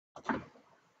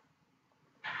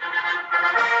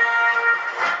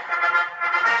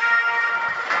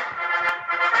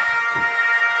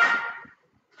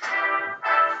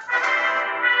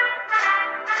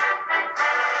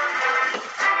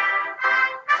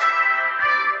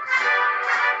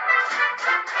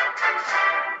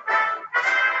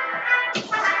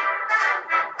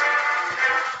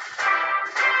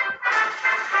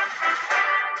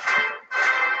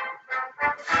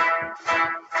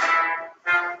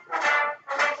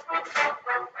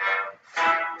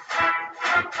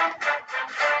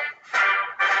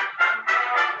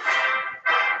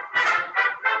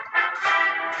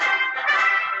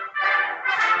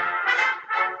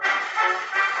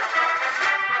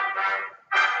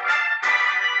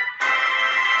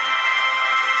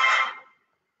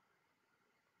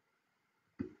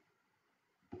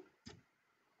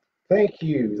Thank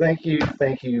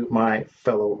you, my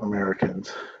fellow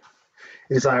Americans.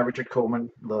 It is I, Richard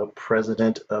Coleman, the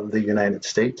President of the United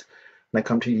States, and I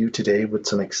come to you today with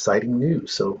some exciting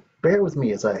news. So bear with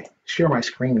me as I share my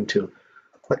screen to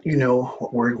let you know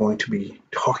what we're going to be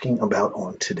talking about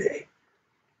on today.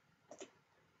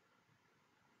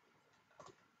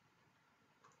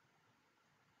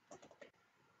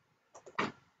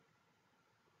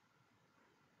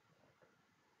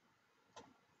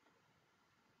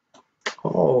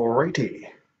 Alrighty.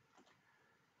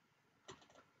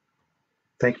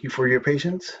 Thank you for your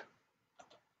patience,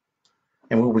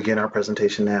 and we'll begin our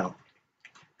presentation now.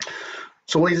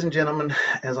 So, ladies and gentlemen,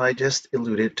 as I just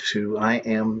alluded to, I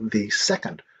am the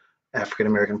second African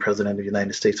American president of the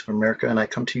United States of America, and I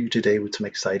come to you today with some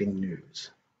exciting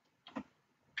news.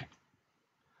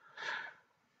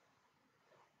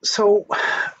 So,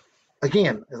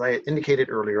 again, as I indicated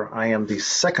earlier, I am the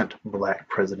second Black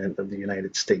president of the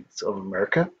United States of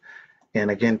America. And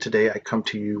again, today I come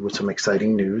to you with some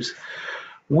exciting news.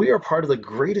 We are part of the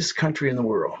greatest country in the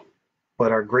world,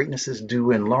 but our greatness is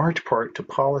due in large part to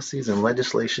policies and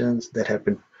legislations that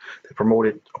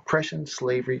promoted oppression,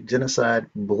 slavery, genocide,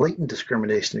 blatant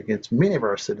discrimination against many of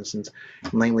our citizens,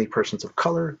 namely persons of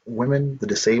color, women, the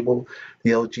disabled,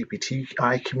 the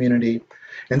LGBTI community.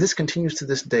 And this continues to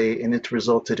this day, and it's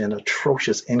resulted in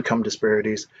atrocious income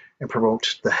disparities and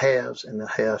promotes the haves and the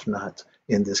have-nots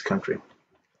in this country.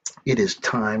 It is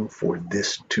time for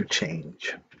this to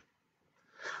change.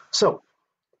 So,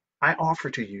 I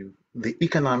offer to you the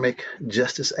Economic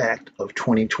Justice Act of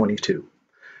 2022.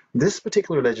 This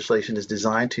particular legislation is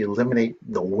designed to eliminate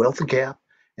the wealth gap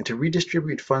and to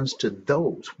redistribute funds to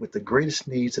those with the greatest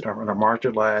needs that are in our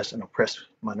marginalized and oppressed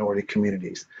minority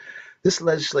communities. This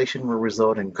legislation will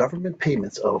result in government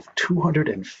payments of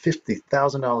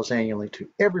 $250,000 annually to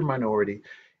every minority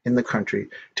in the country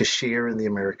to share in the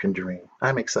American dream.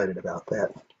 I'm excited about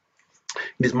that.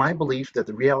 It is my belief that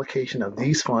the reallocation of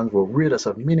these funds will rid us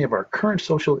of many of our current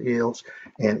social ills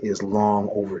and is long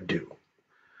overdue.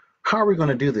 How are we going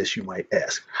to do this, you might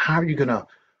ask? How are you going to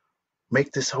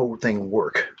make this whole thing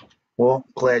work? Well,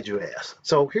 glad you asked.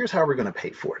 So here's how we're going to pay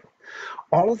for it.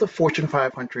 All of the Fortune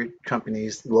 500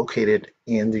 companies located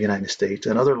in the United States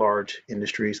and other large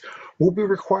industries will be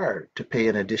required to pay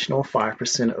an additional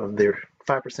 5% of their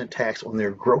 5% tax on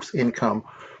their gross income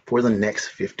for the next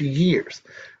 50 years.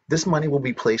 This money will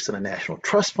be placed in a national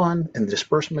trust fund and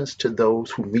disbursements to those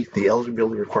who meet the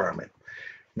eligibility requirement.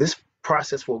 This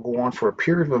process will go on for a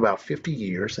period of about 50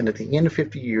 years, and at the end of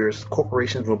 50 years,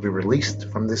 corporations will be released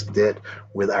from this debt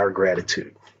with our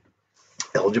gratitude.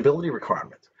 Eligibility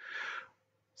requirements.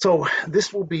 So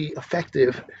this will be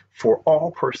effective for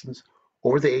all persons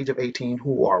over the age of 18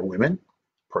 who are women,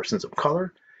 persons of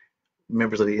color,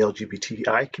 members of the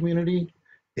LGBTI community,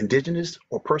 indigenous,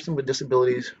 or person with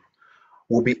disabilities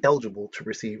will be eligible to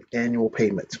receive annual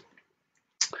payments.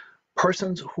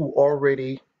 Persons who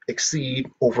already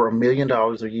exceed over $1 million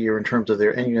a year in terms of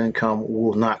their annual income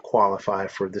will not qualify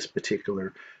for this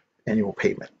particular annual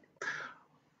payment.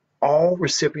 All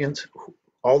recipients,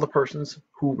 all the persons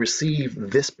who receive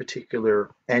this particular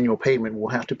annual payment will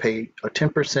have to pay a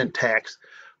 10% tax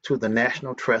to the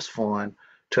National Trust Fund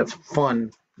to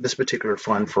fund this particular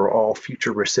fund for all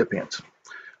future recipients.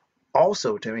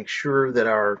 Also, to make sure that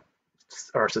our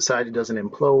society doesn't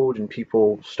implode and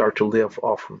people start to live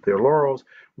off of their laurels,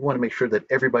 we want to make sure that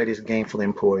everybody is gainfully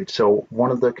employed. So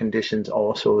one of the conditions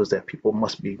also is that people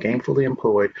must be gainfully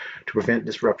employed to prevent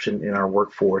disruption in our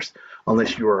workforce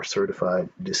unless you are certified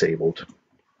disabled.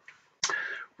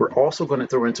 We're also going to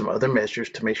throw in some other measures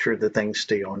to make sure that things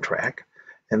stay on track,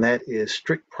 and that is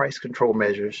strict price control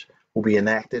measures will be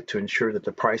enacted to ensure that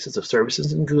the prices of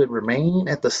services and goods remain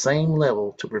at the same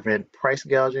level to prevent price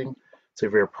gouging,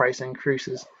 severe price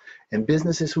increases, and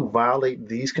businesses who violate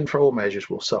these control measures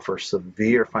will suffer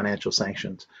severe financial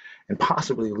sanctions and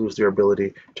possibly lose their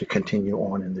ability to continue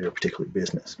on in their particular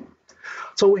business.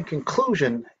 So in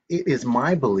conclusion, it is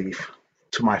my belief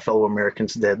to my fellow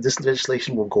Americans that this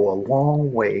legislation will go a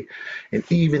long way in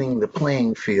evening the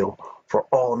playing field for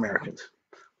all Americans.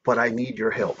 But I need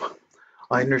your help.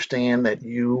 I understand that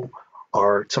you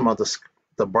are some of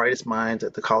the brightest minds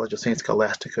at the College of St.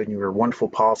 Scholastica, and you're a wonderful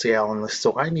policy analyst.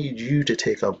 So I need you to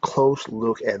take a close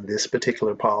look at this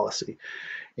particular policy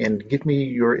and give me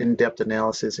your in-depth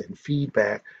analysis and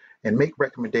feedback and make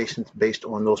recommendations based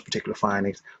on those particular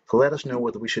findings to let us know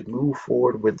whether we should move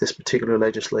forward with this particular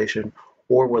legislation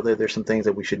or whether there's some things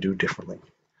that we should do differently.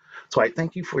 So I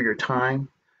thank you for your time.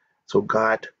 So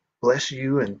God bless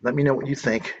you, and let me know what you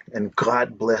think, and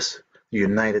God bless the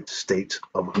United States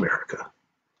of America.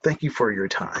 Thank you for your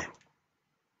time.